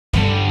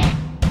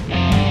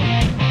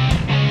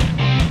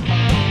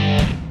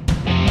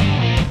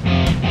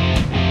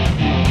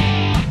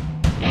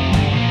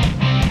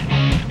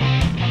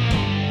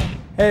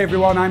Hey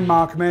everyone, I'm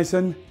Mark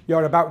Mason.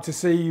 You're about to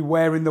see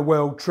Where in the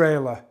World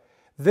trailer.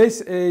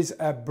 This is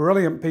a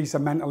brilliant piece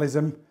of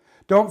mentalism.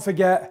 Don't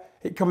forget,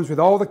 it comes with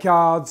all the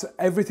cards,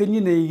 everything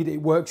you need. It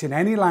works in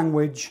any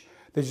language.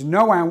 There's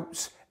no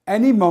outs,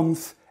 any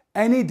month,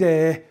 any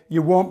day.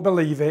 You won't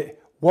believe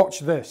it. Watch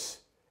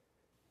this.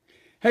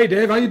 Hey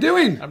Dave, how you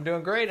doing? I'm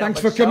doing great. Thanks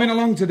for coming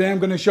along today. I'm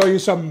going to show you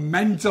some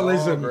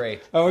mentalism. Oh,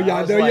 great. Oh yeah,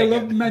 I know you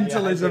love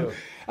mentalism. Yeah,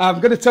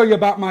 I'm going to tell you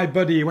about my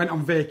buddy. He went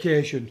on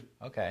vacation.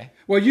 Okay.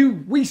 Well,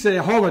 we say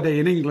holiday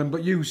in England,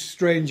 but you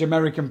strange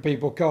American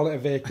people call it a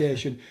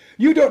vacation.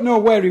 You don't know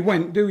where he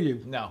went, do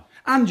you? No.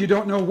 And you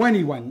don't know when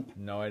he went.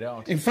 No, I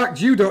don't. In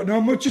fact, you don't know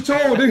much at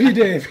all, do you,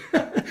 Dave?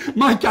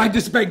 My kind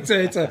of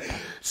spectator.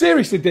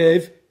 Seriously,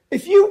 Dave,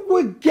 if you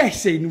were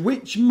guessing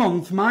which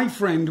month my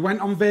friend went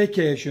on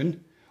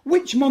vacation,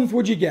 which month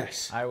would you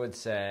guess? I would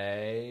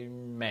say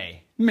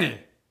May. May.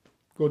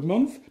 Good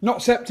month.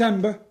 Not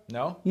September.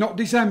 No. Not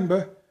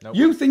December. Nope.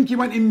 You think he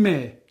went in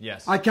May?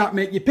 Yes. I can't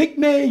make you pick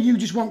May, you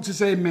just want to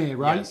say May,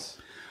 right? Yes.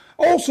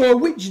 Also,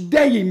 which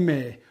day in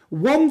May?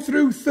 1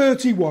 through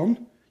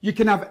 31. You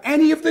can have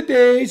any of the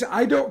days,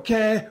 I don't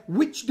care.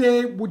 Which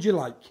day would you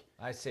like?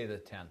 I say the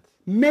 10th.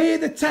 May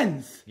the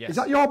 10th. Yes. Is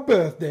that your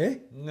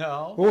birthday?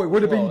 No. Oh, it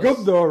would have been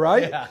good though,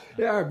 right? Yeah.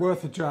 Yeah,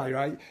 worth a try,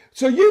 right?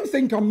 So you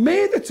think on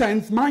May the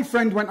 10th, my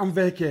friend went on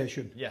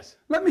vacation? Yes.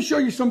 Let me show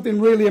you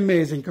something really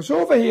amazing, because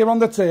over here on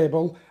the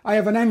table, I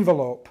have an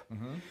envelope.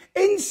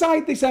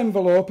 Inside this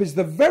envelope is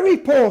the very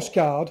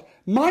postcard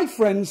my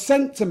friend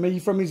sent to me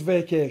from his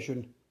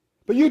vacation.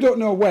 But you don't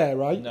know where,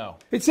 right? No.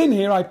 It's in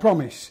here, I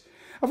promise.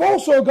 I've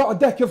also got a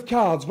deck of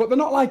cards, but they're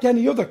not like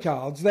any other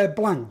cards, they're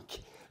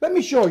blank. Let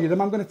me show you them,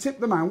 I'm going to tip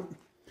them out.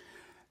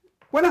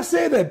 When I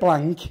say they're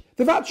blank,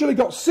 they've actually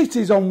got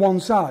cities on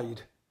one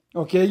side.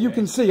 Okay, you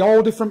can see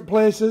all different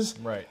places.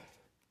 Right.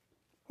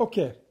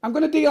 Okay, I'm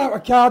going to deal out a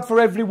card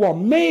for every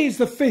one. May is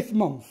the 5th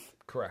month.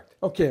 Correct.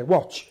 Okay,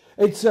 watch.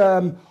 It's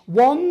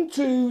 1,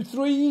 2,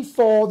 3,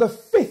 4, the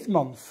 5th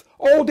month.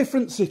 All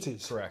different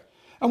cities. Correct.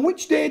 And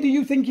which day do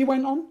you think he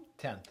went on?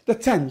 10th. The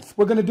 10th.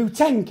 We're going to do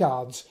 10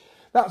 cards.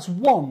 That's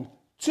 1,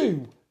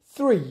 2,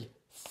 3,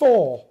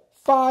 4,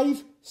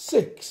 5,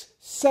 6,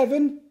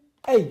 7,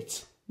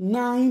 8,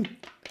 9,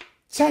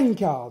 10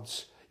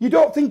 cards. You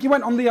don't think he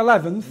went on the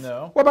 11th?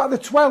 No. What about the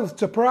 12th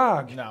to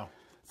Prague? No.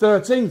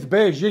 13th,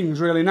 Beijing's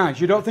really nice.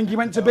 You don't think he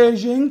went to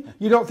Beijing?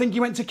 You don't think he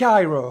went to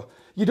Cairo?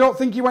 You don't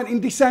think he went in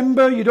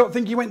December? You don't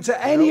think he went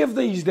to any of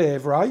these,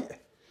 Dave, right?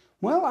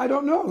 Well, I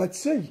don't know. Let's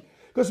see.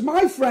 Because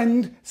my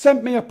friend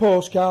sent me a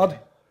postcard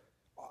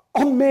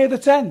on May the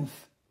 10th.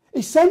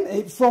 He sent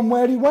it from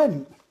where he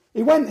went.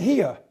 He went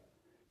here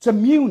to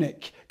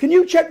Munich. Can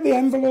you check the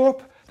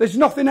envelope? There's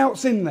nothing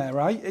else in there,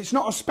 right? It's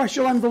not a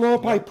special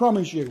envelope, I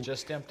promise you.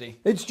 Just empty.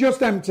 It's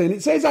just empty. And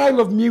it says I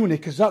love Munich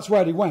because that's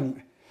where he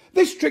went.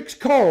 This trick's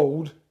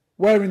called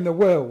Where in the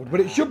World, but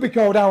it should be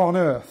called How on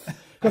Earth.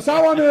 Because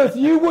how on earth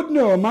you would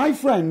know my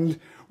friend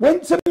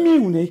went to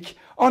Munich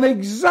on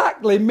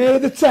exactly May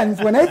the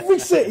 10th when every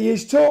city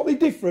is totally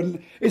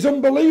different is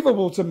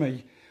unbelievable to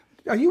me.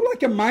 Are you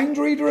like a mind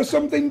reader or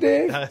something,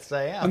 Dave? Yes,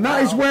 I am. And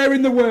that is Where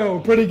in the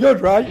World. Pretty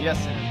good, right?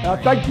 Yes, sir.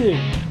 Thank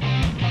you.